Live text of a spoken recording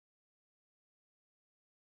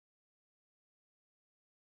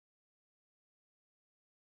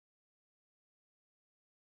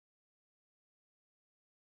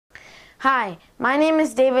Hi, my name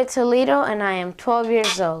is David Toledo and I am 12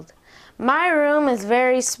 years old. My room is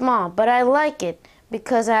very small, but I like it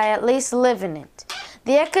because I at least live in it.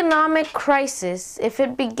 The economic crisis, if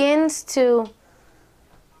it begins to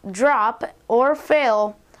drop or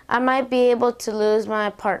fail, I might be able to lose my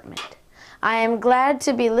apartment. I am glad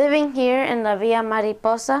to be living here in La Villa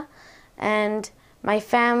Mariposa, and my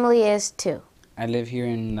family is too. I live here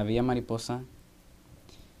in La Villa Mariposa,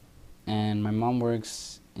 and my mom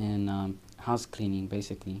works in house cleaning,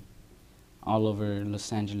 basically, all over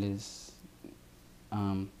Los Angeles,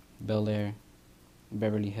 Bel Air,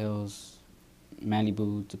 Beverly Hills,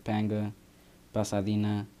 Malibu, Topanga,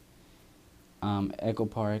 Pasadena, Echo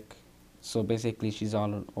Park. So basically, she's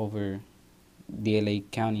all over the LA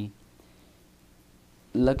County.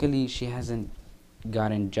 Luckily, she hasn't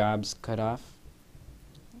gotten jobs cut off,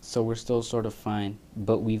 so we're still sort of fine.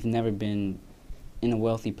 But we've never been in a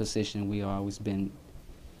wealthy position. We've always been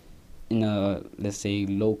in a, let's say,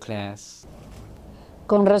 low class.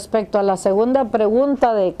 Con respecto a la segunda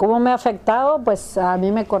pregunta de cómo me ha afectado, pues a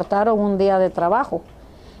mí me cortaron un día de trabajo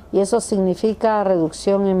y eso significa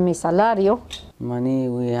reducción en mi salario. Money,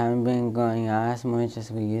 we haven't been going out as much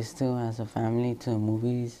as we used to as a family to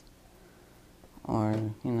movies or,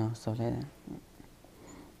 stuff like that.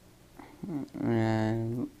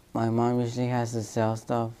 And my mom usually has to sell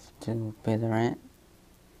stuff to pay the rent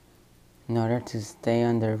in order to stay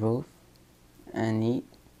on the roof and eat.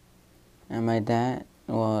 And my dad,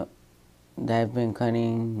 well, they've been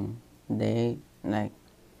cutting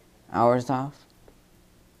hours off.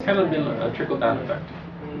 It's kind of been a trickle-down effect.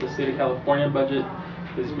 The state of California budget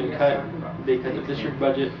has been cut. They cut the district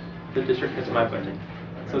budget. The district cuts my budget.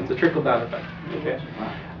 So it's a trickle-down effect. Okay.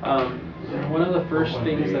 One of the first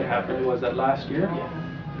things that happened was that last year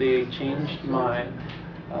they changed my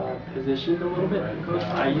position a little bit.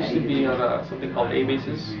 I used to be on something called A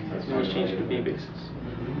basis. It was changed to B basis.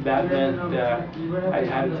 That meant that I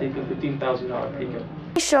had to take a $15,000 pay cut.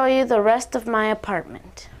 Let me show you the rest of my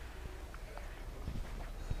apartment.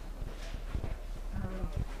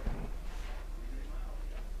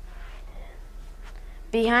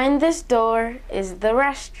 Behind this door is the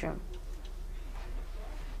restroom.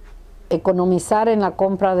 Economizar en la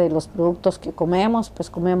compra de los productos que comemos, pues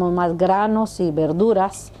comemos más granos y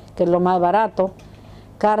verduras, que es lo más barato.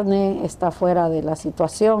 Carne está fuera de la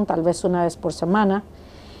situación, tal vez una vez por semana.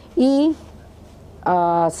 Y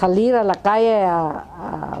salir a la calle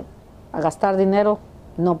a gastar dinero,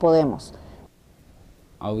 no podemos.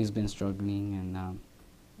 Always been struggling and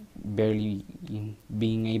barely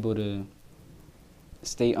being able to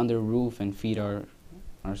stay under a roof and feed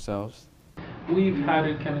ourselves. We've had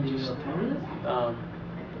to kind of just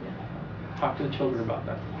talk to the children about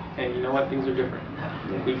that. And you know what? Things are different.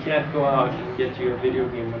 We can't go out and get you a video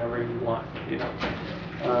game whenever you want,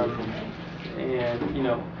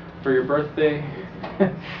 And, for your birthday,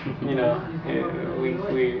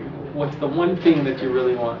 what's the one thing that you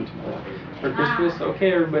really want? For Christmas,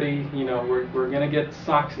 okay, everybody, we're gonna get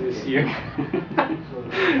socks this year.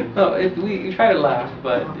 No, we try to laugh,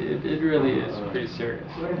 but it really is pretty serious.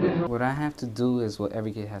 What I have to do is what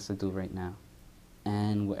every kid has to do right now.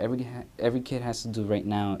 And what every kid has to do right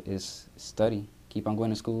now is study. Keep on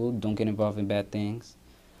going to school, don't get involved in bad things.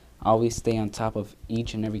 Always stay on top of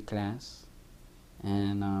each and every class.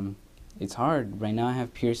 And it's hard. Right now I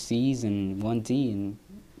have pure C's and 1 D, and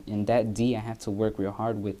in that D I have to work real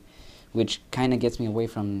hard with, which kind of gets me away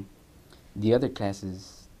from the other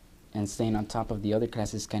classes. And staying on top of the other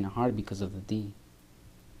classes is kind of hard because of the D.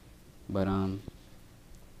 But I'm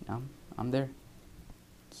there.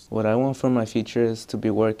 What I want for my future is to be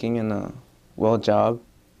working in a well job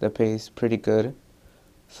that pays pretty good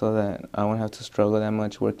so that I won't have to struggle that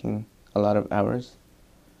much working a lot of hours.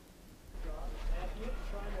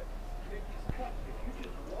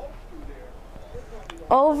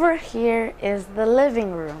 Over here is the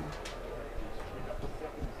living room.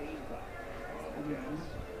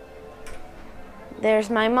 There's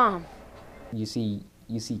my mom. You see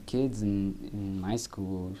kids in my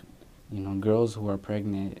school, girls who are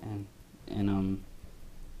pregnant and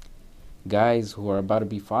guys who are about to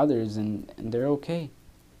be fathers, and they're okay.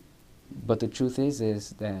 But the truth is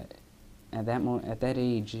that at that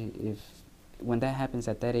age, when that happens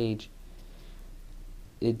at that age,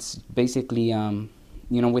 it's basically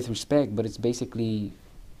with respect, but it's basically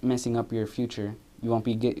messing up your future. You won't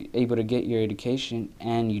be able to get your education,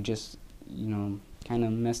 and you just kind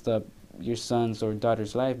of messed up your son's or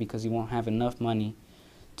daughter's life because you won't have enough money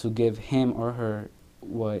to give him or her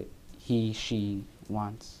what she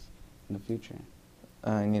wants in the future.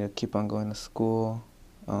 I need to keep on going to school,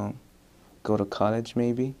 go to college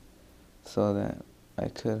maybe, so that I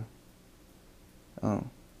could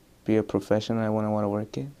be a profession I want to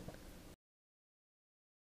work in.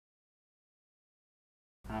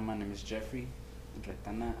 Hi, my name is Jeffrey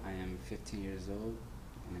Retana. I am 15 years old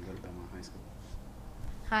and I go to Belmont High School.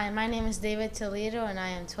 Hi, my name is David Toledo and I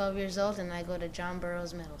am 12 years old and I go to John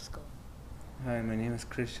Burroughs Middle School. Hi, my name is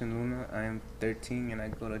Christian Luna. I am 13 and I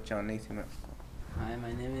go to John Nathan Middle School. Hi,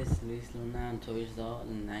 my name is Luis Luna. I'm 12 years old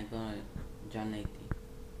and I go to John Nathan.